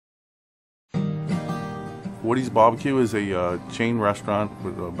Woody's Barbecue is a chain restaurant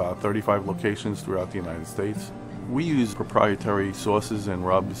with about 35 locations throughout the United States. We use proprietary sauces and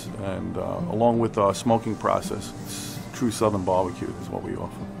rubs, and along with our smoking process, it's true Southern barbecue is what we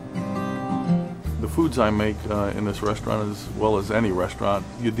offer. The foods I make in this restaurant, as well as any restaurant,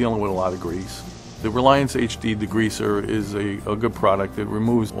 you're dealing with a lot of grease. The Reliance HD Degreaser is a good product. It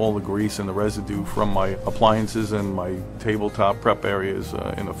removes all the grease and the residue from my appliances and my tabletop prep areas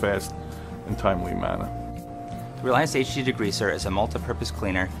in a fast and timely manner. The Reliance HD Degreaser is a multi-purpose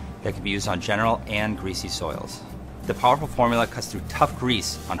cleaner that can be used on general and greasy soils. The powerful formula cuts through tough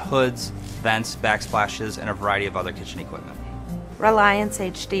grease on hoods, vents, backsplashes, and a variety of other kitchen equipment. Reliance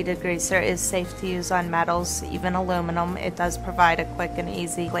HD Degreaser is safe to use on metals, even aluminum. It does provide a quick and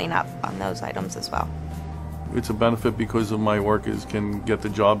easy cleanup on those items as well. It's a benefit because of my workers can get the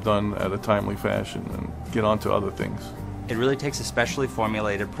job done at a timely fashion and get on to other things. It really takes a specially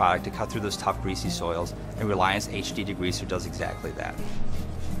formulated product to cut through those tough greasy soils, and Reliance HD Degreaser does exactly that.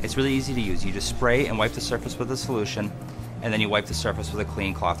 It's really easy to use. You just spray and wipe the surface with a solution, and then you wipe the surface with a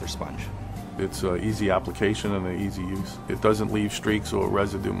clean cloth or sponge. It's an easy application and an easy use. It doesn't leave streaks or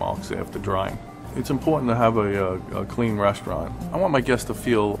residue marks after drying. It's important to have a clean restaurant. I want my guests to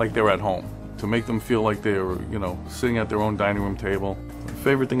feel like they're at home, to make them feel like they're, sitting at their own dining room table. The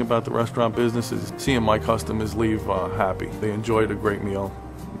favorite thing about the restaurant business is seeing my customers leave happy. They enjoyed a great meal.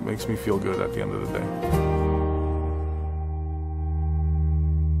 It makes me feel good at the end of the day.